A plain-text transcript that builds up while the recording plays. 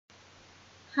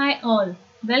Hi all,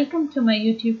 welcome to my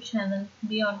YouTube channel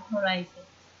Beyond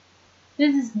Horizons.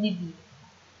 This is Nidhi.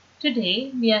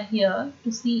 Today we are here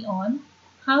to see on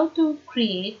how to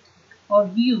create or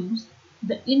use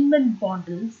the inbuilt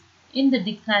models in the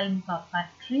Digsilent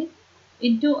PowerFactory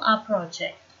into our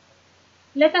project.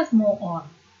 Let us move on.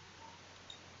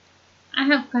 I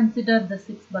have considered the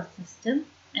 6-bus system,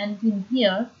 and in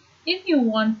here if you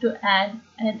want to add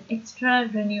an extra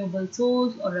renewable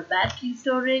source or a battery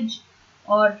storage,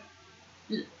 or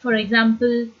for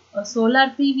example a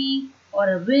solar PV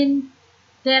or a wind,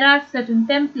 there are certain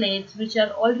templates which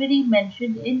are already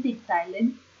mentioned in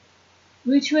Digsilent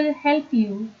which will help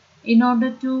you in order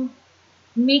to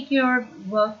make your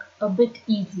work a bit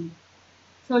easy.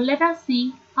 So let us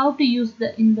see how to use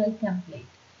the inbuilt template.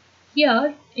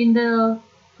 Here in the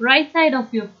right side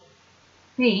of your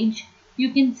page,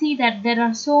 you can see that there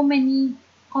are so many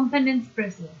components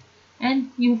present,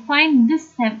 and you find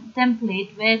this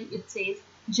template where it says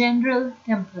general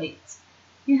templates.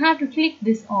 You have to click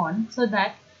this on so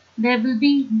that there will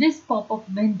be this pop-up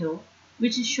window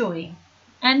which is showing,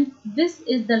 and this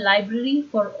is the library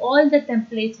for all the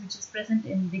templates which is present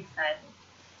in Digsilent.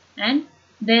 And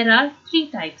there are three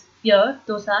types here.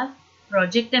 Those are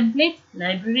project templates,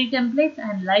 library templates,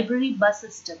 and library bus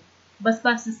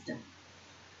bar system.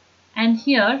 And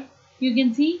here you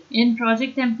can see in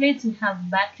project templates you have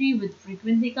battery with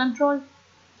frequency control,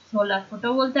 solar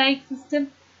photovoltaic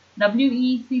system,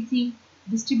 WECC,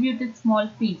 distributed small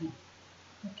PV.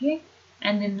 Okay,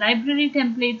 and in library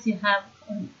templates you have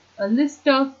a list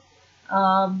of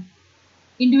um,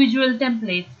 individual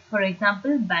templates. For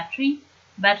example, battery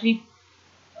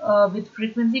with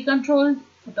frequency control,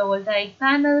 photovoltaic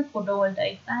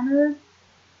panels.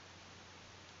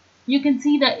 You can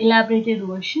see the elaborated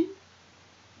version,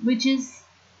 which is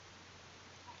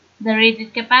the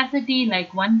rated capacity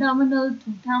like 1 terminal,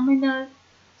 2 terminal,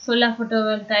 solar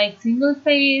photovoltaic single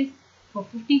phase for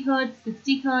 50 Hz,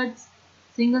 60 Hz,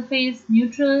 single phase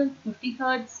neutral 50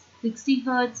 Hz, 60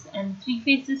 Hz, and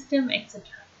 3-phase system, etc.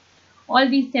 All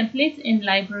these templates in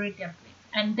library templates.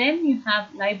 And then you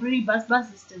have library bus bar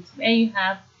systems where you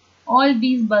have all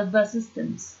these bus bar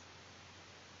systems.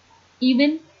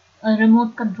 Even a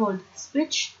remote controlled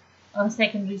switch, a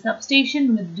secondary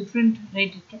substation with different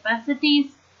rated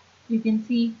capacities. You can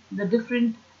see the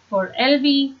different for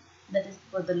LV, that is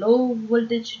for the low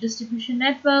voltage distribution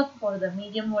network, for the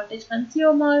medium voltage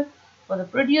consumer, for the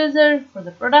producer, for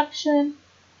the production.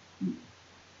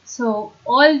 So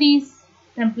all these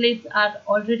templates are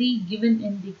already given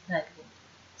in Digsilent.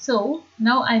 So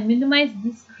now I minimize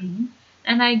this screen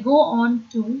and I go on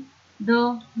to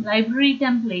the library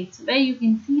templates, where you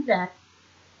can see that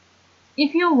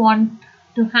if you want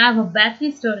to have a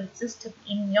battery storage system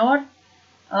in your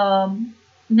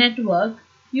network,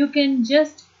 you can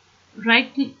just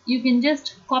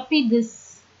copy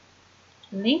this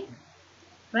link,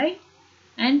 right?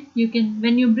 And you can,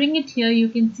 when you bring it here, you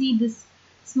can see this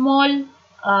small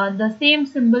the same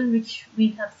symbol which we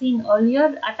have seen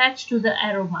earlier attached to the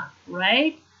arrow mark,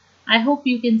 right? I hope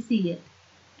you can see it,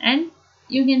 and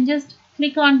you can just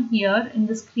click on here in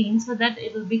the screen so that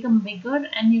it will become bigger,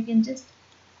 and you can just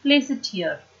place it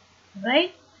here,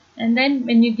 right? And then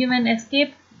when you give an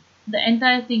escape, the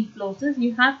entire thing closes.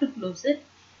 You have to close it,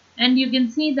 and you can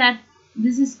see that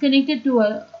this is connected to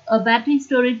a battery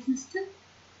storage system,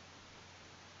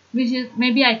 which is,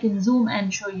 maybe I can zoom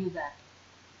and show you that.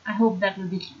 I hope that will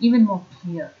be even more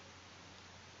clear,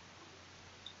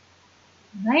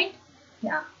 right?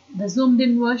 Yeah, the zoomed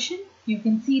in version, you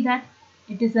can see that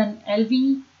it is an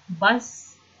LV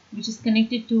bus which is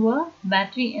connected to a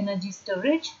battery energy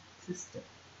storage system,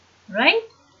 right?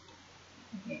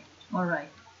 Okay, all right.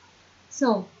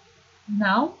 So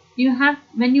now you have,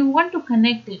 when you want to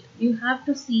connect it, you have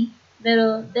to see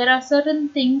there are certain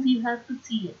things you have to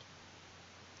see it,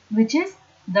 which is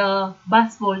the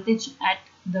bus voltage at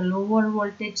the lower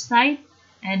voltage side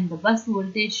and the bus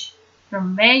voltage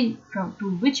from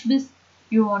to which bus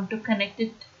you want to connect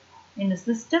it in the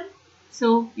system.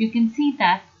 So you can see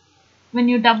that when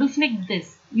you double click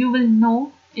this, you will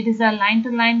know it is a line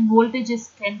to line voltage is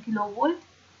 10 kilovolt,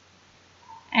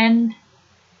 and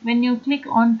when you click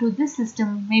on to this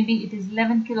system, maybe it is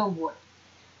 11 kilovolt.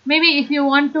 Maybe if you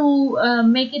want to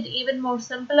make it even more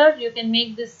simpler, you can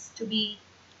make this to be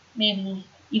maybe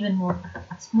even more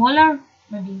smaller,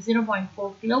 maybe 0.4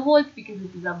 kilovolt, because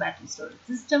it is a battery storage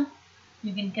system.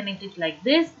 You can connect it like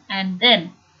this, and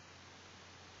then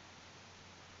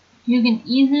you can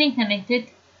easily connect it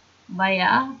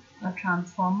via a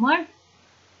transformer.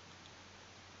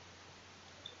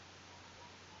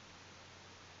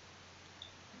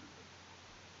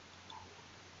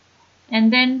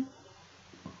 And then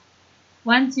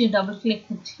Once you double click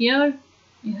it here,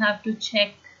 you have to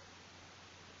check,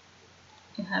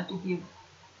 you have to give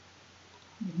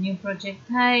the new project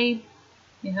type,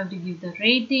 you have to give the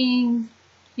ratings.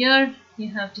 Here you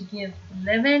have to give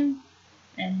 11,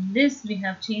 and this we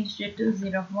have changed it to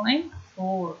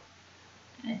 0.4,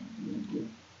 and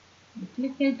you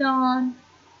click it on.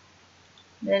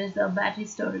 There is a battery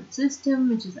storage system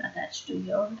which is attached to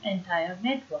your entire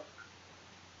network.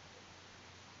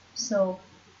 So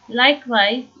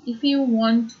likewise, if you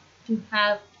want to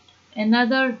have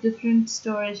another different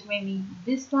storage, maybe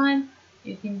this one,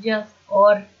 you can just,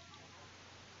 or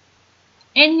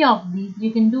any of these,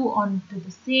 you can do onto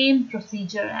the same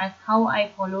procedure as how I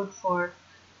followed for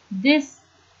this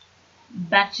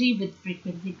battery with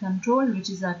frequency control, which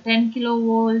is a 10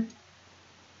 kilovolt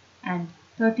and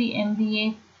 30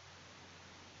 MVA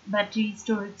battery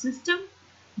storage system.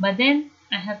 But then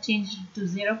I have changed it to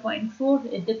 0.4.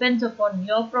 It depends upon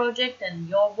your project and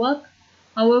your work.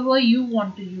 However you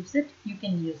want to use it, you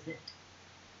can use it.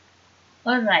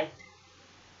 Alright.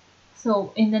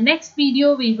 So in the next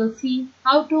video, we will see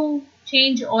how to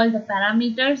change all the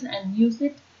parameters and use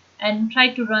it and try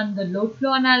to run the load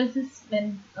flow analysis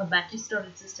when a battery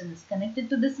storage system is connected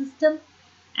to the system.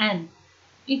 And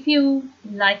if you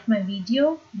like my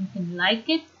video, you can like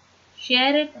it,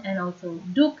 share it, and also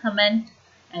do comment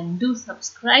and do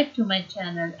subscribe to my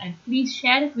channel, and please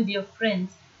share it with your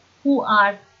friends who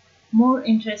are more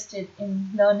interested in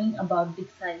learning about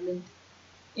Digsilent.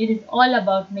 It is all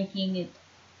about making it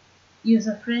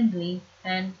user-friendly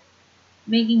and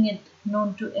making it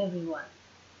known to everyone.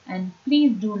 And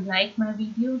please do like my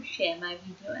video, share my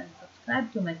video, and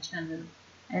subscribe to my channel.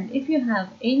 And if you have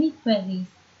any queries,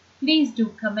 please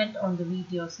do comment on the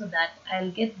video so that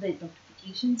I'll get the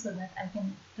notification so that I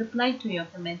can reply to your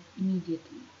comments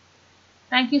immediately.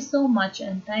 Thank you so much,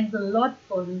 and thanks a lot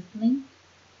for listening.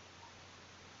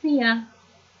 See ya.